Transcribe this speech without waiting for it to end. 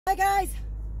Hi guys,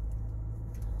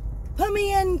 put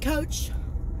me in, coach.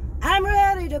 I'm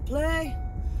ready to play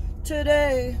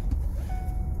today.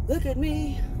 Look at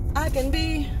me, I can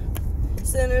be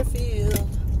center field.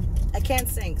 I can't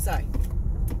sing, sorry.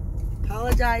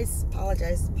 Apologies.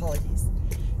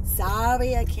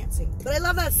 Sorry, I can't sing. But I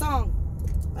love that song.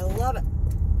 I love it.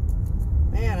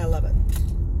 Man, I love it.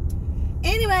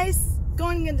 Anyways,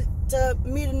 going in to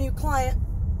meet a new client.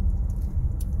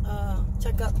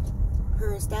 Check out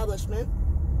her establishment.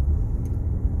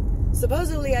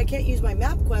 Supposedly I can't use my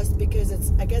MapQuest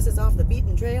because I guess it's off the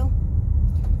beaten trail.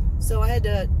 So I had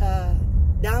to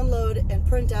download and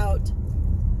print out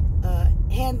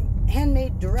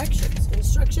handmade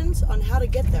instructions on how to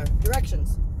get there.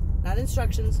 Directions, not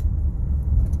instructions.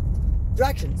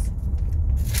 Directions.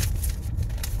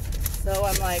 So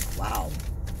I'm like, wow.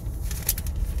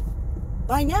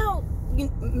 By now,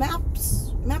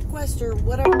 MapQuest or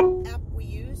whatever app we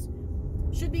use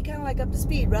should be kind of like up to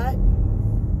speed, right?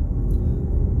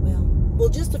 Well,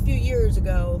 just a few years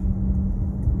ago,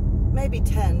 maybe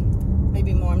 10,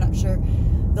 maybe more, I'm not sure.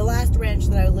 The last ranch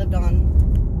that I lived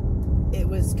on, it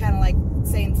was kind of like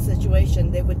same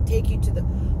situation. They would take you to the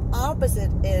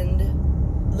opposite end,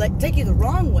 like take you the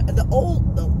wrong way, the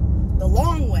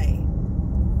long way.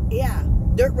 Yeah,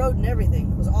 dirt road and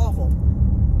everything. It was awful.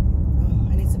 Oh,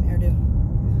 I need some hairdo.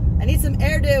 I need some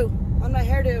hairdo on my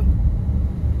hairdo.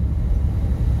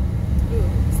 Ooh,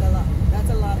 that's a lot. That's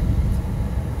a lot.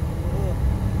 Ooh,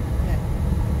 okay.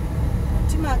 Not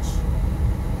too much.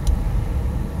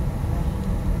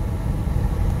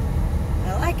 I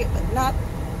like it, but not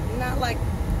like.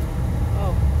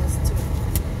 Oh, that's too much.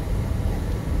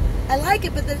 I like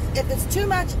it, but if it's too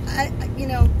much, I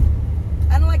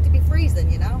don't like to be freezing.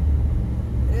 It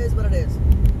is what it is.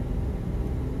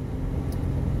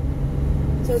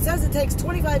 So it says it takes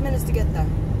 25 minutes to get there.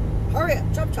 Hurry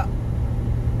up, chop chop.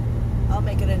 I'll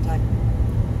make it in time.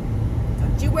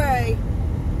 Don't you worry.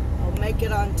 I'll make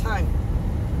it on time.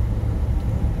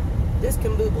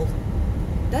 Discomboobled.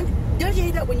 Don't you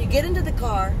hate that when you get into the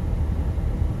car,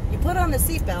 you put on the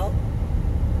seatbelt,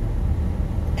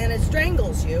 and it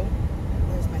strangles you.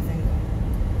 Where's my thing?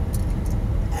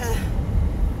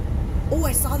 Oh,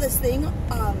 I saw this thing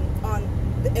on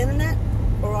the internet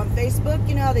or on Facebook.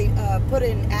 You know how they put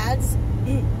in ads?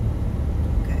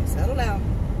 Okay, settle down.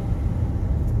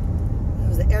 That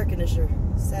was the air conditioner.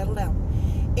 Settle down.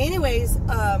 Anyways,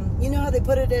 you know how they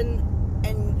put it in,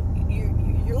 and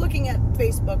you're looking at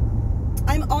Facebook.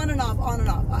 I'm on and off.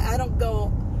 I don't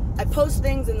go. I post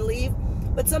things and leave,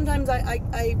 but sometimes I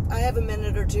have a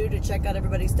minute or two to check out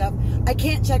everybody's stuff. I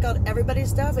can't check out everybody's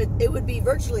stuff. It would be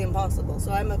virtually impossible,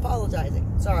 so I'm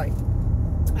apologizing. Sorry.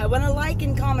 I want to like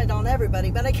and comment on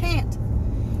everybody, but I can't.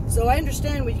 So I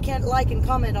understand when you can't like and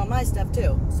comment on my stuff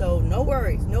too. So no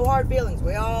worries, no hard feelings.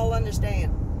 We all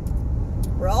understand.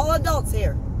 We're all adults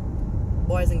here.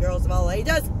 Boys and girls of all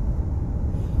ages.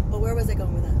 Well, where was I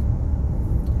going with that?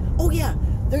 Oh yeah,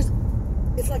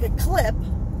 it's like a clip.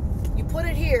 You put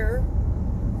it here,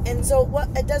 and so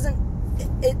it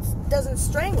doesn't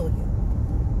strangle you.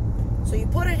 So you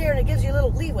put it here and it gives you a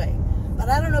little leeway. But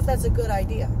I don't know if that's a good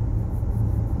idea.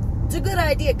 It's a good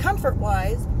idea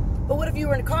comfort-wise, but what if you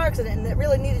were in a car accident and it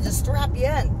really needed to strap you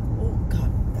in? Oh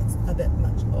God, that's a bit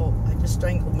much. Oh, I just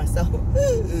strangled myself.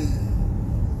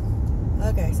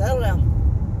 Okay, settle down.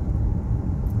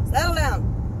 Settle down.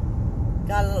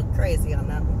 Got a little crazy on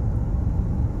that one.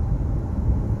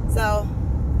 So,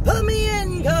 put me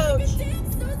in, coach.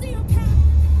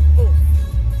 Ooh.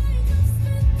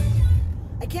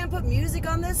 I can't put music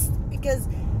on this because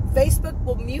Facebook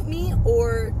will mute me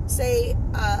or say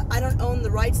I don't own the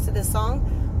rights to this song.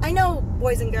 I know,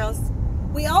 boys and girls.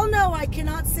 We all know I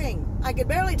cannot sing. I could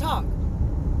barely talk.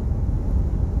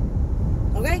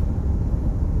 Okay?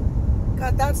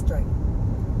 Got that straight.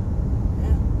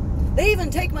 Yeah. They even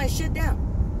take my shit down.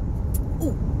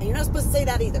 Ooh, and you're not supposed to say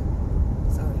that either.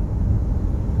 Sorry.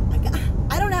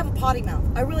 I don't have a potty mouth.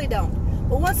 I really don't.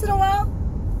 But once in a while,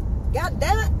 God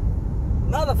damn it,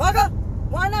 motherfucker,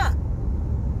 why not?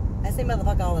 I say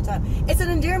motherfucker all the time. It's an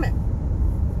endearment.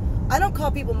 I don't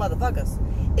call people motherfuckers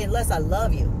unless I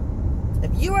love you.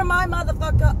 If you are my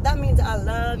motherfucker, that means I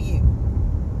love you.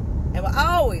 And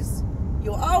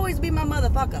you'll always be my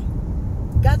motherfucker.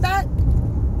 Got that?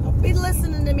 Don't be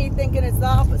listening to me thinking it's the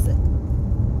opposite.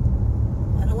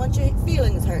 I don't want your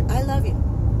feelings hurt. I love you.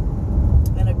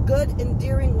 In a good,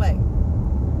 endearing way.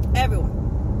 Everyone.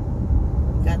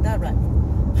 Got that right.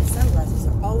 My sunglasses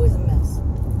are always a mess.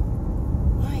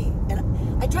 Why? And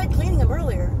I tried cleaning them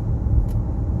earlier.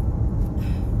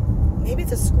 Maybe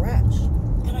it's a scratch.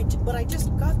 But I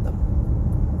just got them.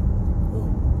 Ooh.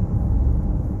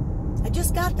 I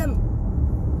just got them.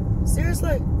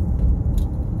 Seriously.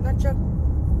 Not joking.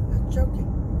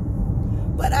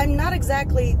 But I'm not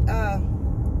exactly,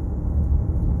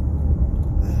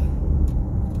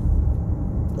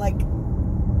 like,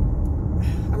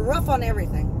 I'm rough on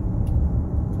everything.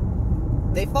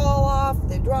 They fall off,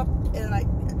 they drop, and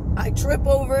I trip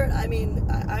over it. I mean,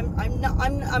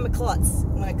 I'm a klutz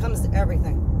when it comes to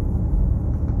everything.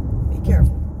 Be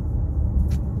careful.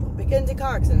 Don't be getting into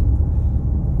car accident.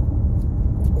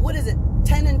 What is it?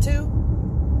 10 and 2?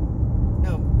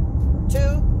 No, 2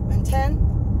 and 10.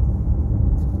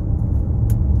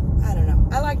 I don't know.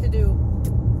 I like to do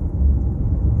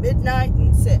midnight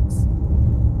and 6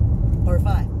 or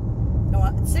 5.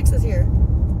 No, 6 is here,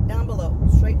 down below,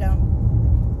 straight down.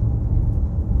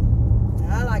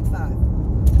 I like 5.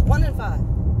 1 and 5.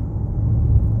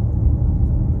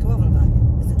 12 and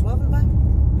 5. Is it 12 and 5?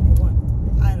 Or 1?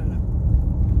 I don't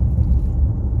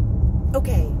know.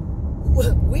 Okay.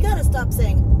 We gotta stop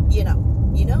saying, you know.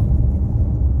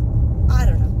 I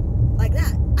don't know. Like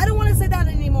that. I don't want to say that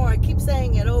anymore. I keep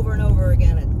saying it over and over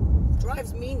again. It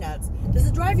drives me nuts. Does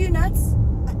it drive you nuts?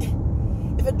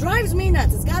 If it drives me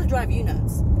nuts, it's gotta drive you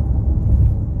nuts.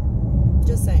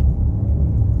 Just saying.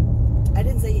 I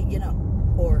didn't say, you know.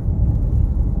 Or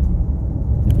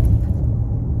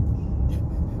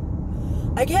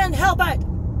I can't help it.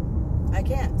 I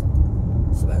can't.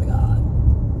 Swear to God.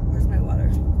 Where's my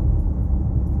water?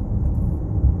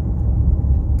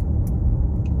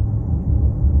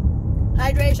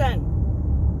 Hydration.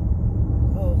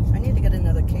 Oh, I need to get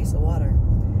another case of water.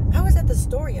 I was at the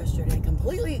store yesterday. I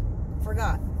completely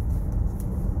forgot.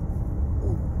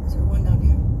 Ooh, is there one down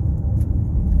here?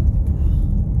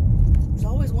 There's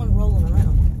always one rolling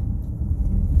around.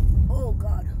 Oh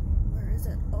God, where is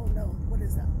it? Oh no, what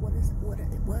is that? What is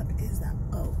that?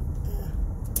 Oh,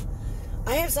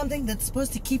 I have something that's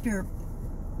supposed to keep your.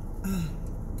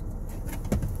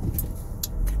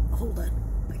 Hold on,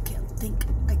 I can't think.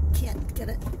 I can't get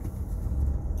it.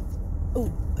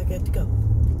 Oh, I got to go.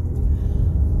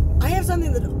 I have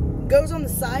something that goes on the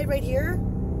side right here,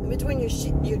 in between your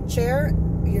chair,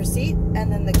 your seat,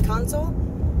 and then the console.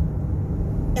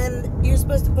 And you're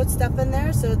supposed to put stuff in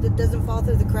there so that it doesn't fall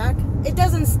through the crack. It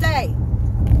doesn't stay.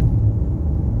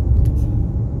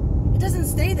 It doesn't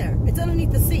stay there. It's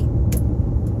underneath the seat.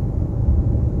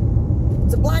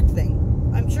 It's a black thing.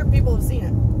 I'm sure people have seen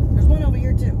it. There's one over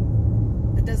here too.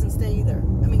 It doesn't stay either.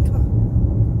 I mean, come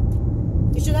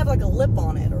on. You should have like a lip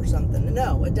on it or something.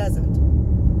 No, it doesn't.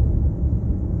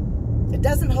 It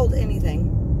doesn't hold anything.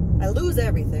 I lose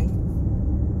everything.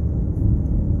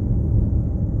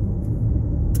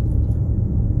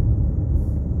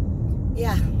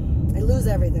 Yeah, I lose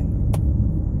everything.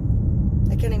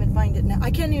 I can't even find it now. I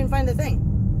can't even find the thing.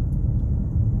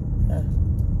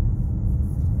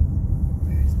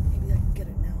 Where is it? Maybe I can get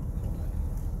it now. Hold on.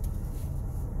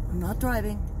 I'm not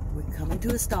driving. We're coming to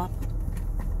a stop.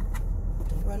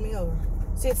 Don't run me over.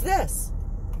 See, it's this.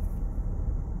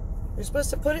 You're supposed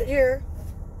to put it here.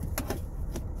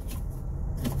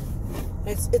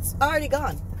 It's already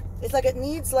gone. It's like it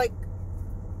needs like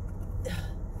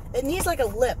a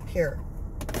lip here.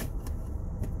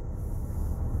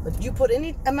 But if you put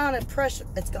any amount of pressure,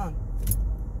 it's gone.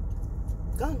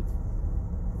 Gone.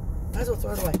 Might as well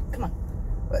throw it away. Come on.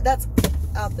 That's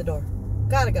out the door.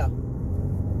 Gotta go.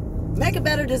 Make a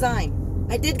better design.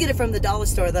 I did get it from the dollar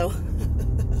store, though.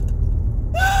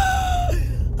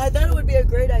 I thought it would be a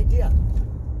great idea.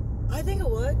 I think it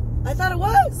would. I thought it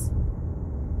was.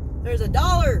 There's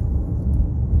 $1.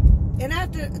 And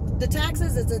after the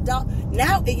taxes, it's $1.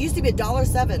 Now, it used to be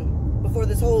 $1.07 before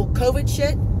this whole COVID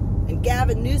shit and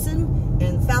Gavin Newsom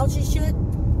and Fauci shit.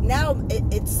 Now,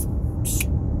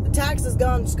 the tax has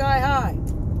gone sky high.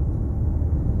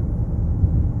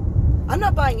 I'm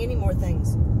not buying any more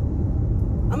things.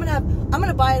 I'm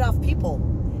gonna buy it off people,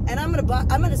 and I'm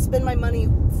gonna spend my money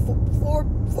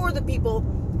for the people,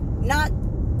 not,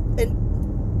 and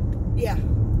yeah,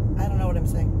 I don't know what I'm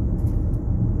saying.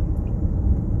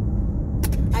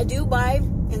 I do buy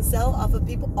and sell off of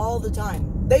people all the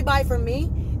time. They buy from me,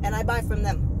 and I buy from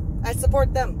them. I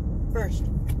support them first.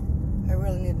 I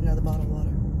really need another bottle of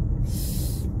water.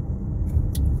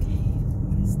 Okay,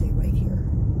 I'm gonna stay right here.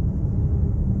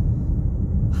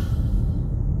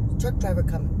 Truck driver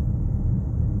coming.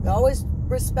 You always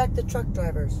respect the truck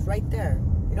drivers right there.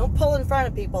 You don't pull in front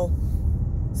of people,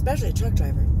 especially a truck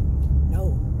driver.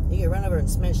 No, you get run over and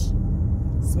smish.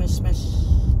 Smish, smish.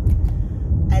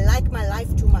 I like my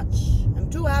life too much. I'm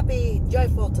too happy,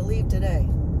 joyful to leave today.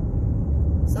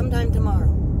 Sometime tomorrow.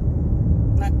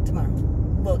 Not tomorrow.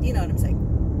 Well, you know what I'm saying.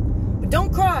 But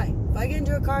don't cry. If I get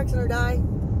into a car accident or die,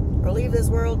 or leave this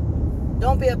world,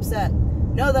 Don't be upset.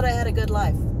 Know that I had a good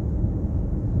life.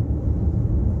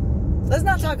 Let's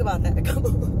not talk about that. Come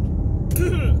on.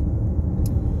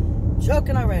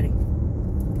 Choking already.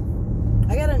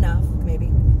 I got enough,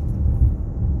 maybe.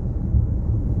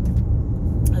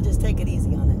 I'll just take it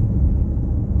easy on it.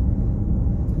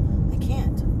 I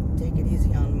can't take it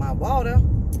easy on my water.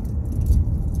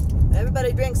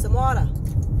 Everybody drink some water.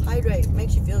 Hydrate.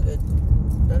 Makes you feel good.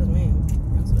 Does me.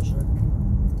 That's for sure.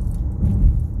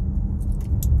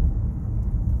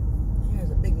 Here's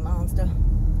a big monster.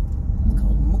 It's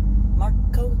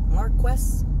called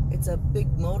Marquess. It's a big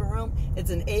motorhome. It's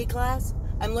an A-class.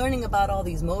 I'm learning about all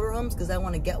these motorhomes because I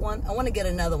want to get one. I want to get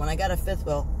another one. I got a fifth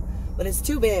wheel. But it's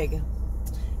too big.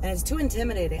 And it's too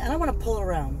intimidating. I don't want to pull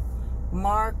around.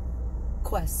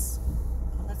 Marquess.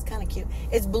 Oh, that's kind of cute.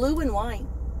 It's blue and white.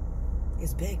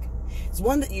 It's big. It's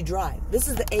one that you drive. This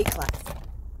is the A-class.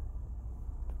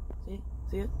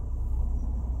 See it?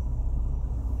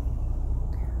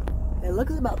 It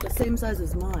looks about the same size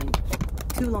as mine.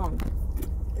 Too long.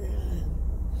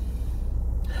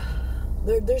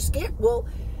 They're scared. Well,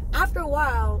 after a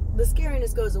while, the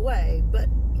scariness goes away. But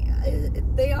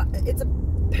it's a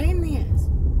pain in the ass.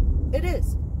 It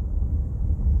is.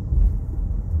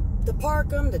 To park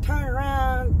them, to turn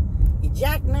around, you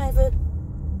jackknife it.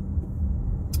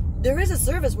 There is a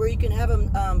service where you can have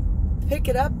them pick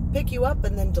you up,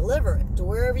 and then deliver it to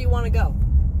wherever you want to go.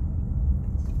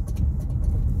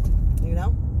 You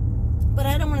know? But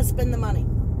I don't want to spend the money.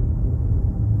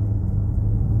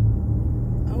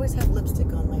 I always have lipstick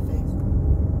on my face.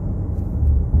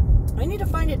 I need to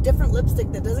find a different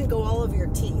lipstick that doesn't go all over your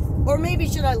teeth. Or maybe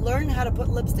should I learn how to put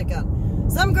lipstick on?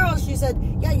 Some girl, she said,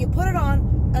 yeah, you put it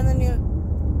on, and then you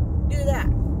do that.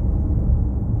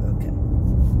 Okay.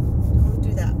 Don't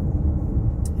do that.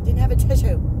 I didn't have a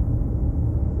tissue.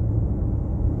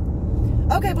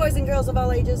 Okay, boys and girls of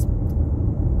all ages.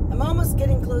 I'm almost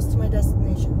getting close to my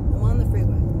destination. I'm on the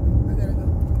freeway.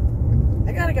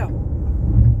 I gotta go.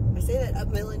 I say that a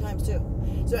million times too.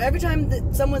 So every time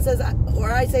that someone says,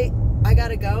 or I say, I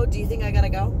gotta go, do you think I gotta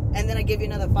go? And then I give you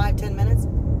another 5-10 minutes.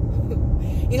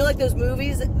 You know, like those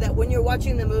movies that when you're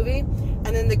watching the movie and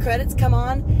then the credits come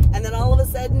on and then all of a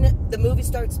sudden the movie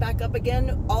starts back up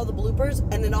again, all the bloopers,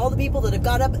 and then all the people that have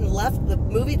got up and left the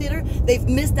movie theater, they've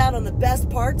missed out on the best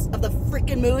parts of the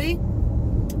freaking movie.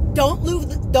 Don't leave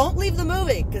the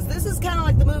movie, because this is kind of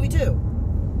like the movie too.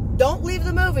 Don't leave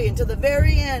the movie until the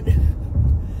very end,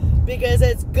 because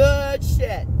it's good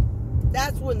shit.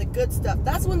 That's when the good stuff,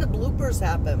 that's when the bloopers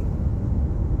happen.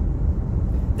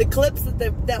 The clips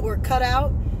that were cut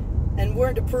out and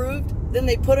weren't approved, then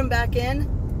they put them back in,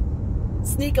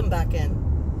 sneak them back in.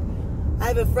 I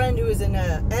have a friend who is in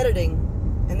editing,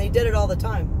 and they did it all the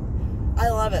time. I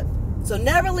love it. So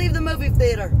never leave the movie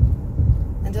theater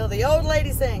until the old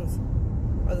lady sings,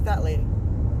 or the fat lady.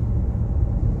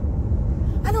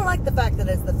 I don't like the fact that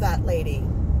it's the fat lady.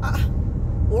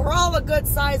 We're all the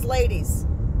good-sized ladies.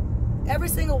 Every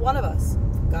single one of us.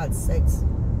 For God's sakes.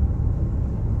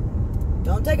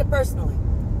 Don't take it personally.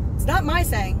 It's not my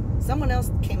saying. Someone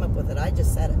else came up with it. I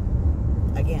just said it.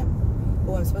 Again.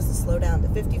 Oh, I'm supposed to slow down to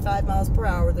 55 miles per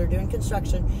hour. They're doing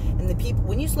construction. And the people,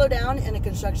 when you slow down in a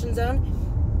construction zone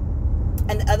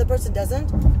and the other person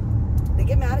doesn't, they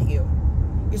get mad at you.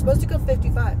 You're supposed to go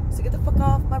 55. So get the fuck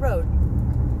off my road.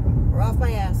 Or off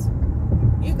my ass.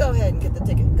 You go ahead and get the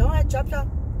ticket. Go ahead, chop chop.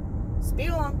 Speed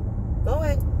along. Go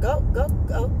ahead. Go.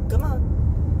 Come on.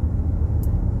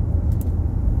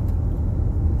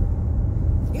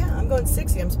 Yeah, I'm going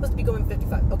 60. I'm supposed to be going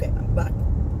 55. Okay, I'm back.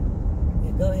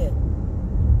 Yeah, go ahead.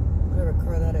 Whatever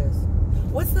car that is.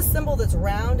 What's the symbol that's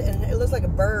round and it looks like a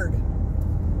bird?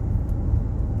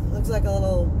 It looks like a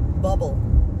little bubble.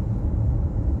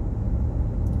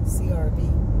 CRB.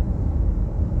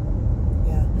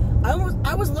 Yeah.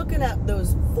 I was looking at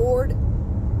those Ford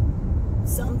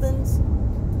somethings.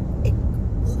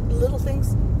 Little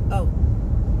things. Oh.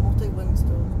 Multi-window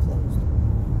closed.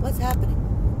 What's happening?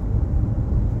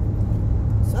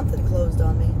 Something closed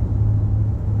on me.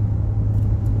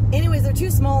 Anyways, they're too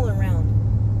small and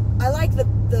round. I like the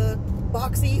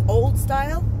boxy old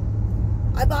style.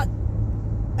 I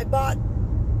bought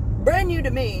brand new to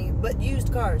me, but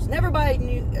used cars. Never buy a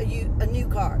new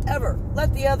car ever.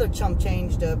 Let the other chump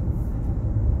change to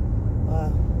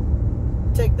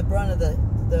take the brunt of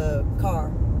the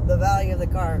car. The value of the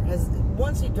car has,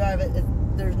 once you drive it,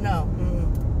 there's no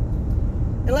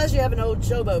unless you have an old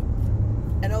showboat,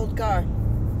 an old car,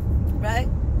 right?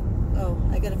 Oh,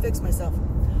 I gotta fix myself.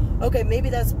 Okay, maybe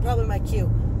that's probably my cue.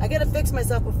 I gotta fix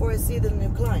myself before I see the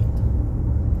new client.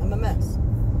 I'm a mess.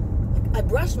 I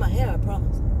brushed my hair, I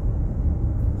promise.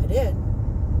 I did.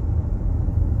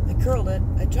 I curled it.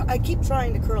 I keep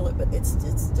trying to curl it, but it's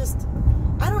just,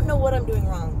 I don't know what I'm doing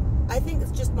wrong. I think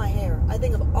it's just my hair. I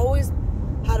think I've always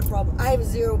had a problem. I have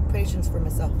zero patience for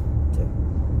myself, too.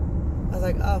 I was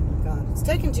like, oh my God, it's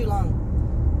taking too long.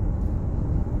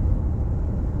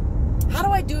 How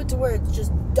do I do it to where it's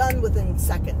just done within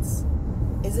seconds?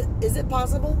 Is it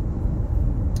possible?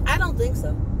 I don't think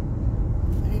so.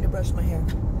 I need to brush my hair.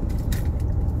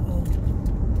 Oh,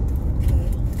 okay.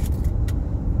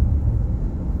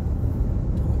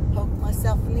 Don't poke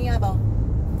myself in the eyeball.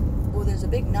 Oh, there's a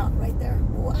big knot right there.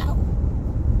 Wow.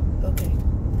 Okay.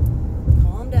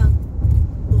 Calm down.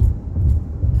 Ooh.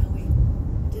 Owie.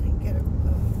 Didn't get it.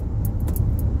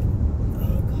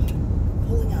 Oh, God.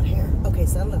 Pulling out hair. Okay,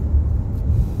 settle down.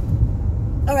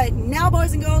 All right, now,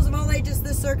 boys and girls of all ages,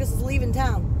 this circus is leaving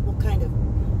town. Well, kind of.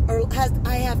 Or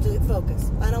I have to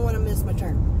focus. I don't want to miss my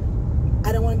turn.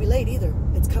 I don't want to be late either.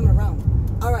 It's coming around.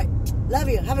 All right. Love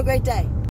you. Have a great day.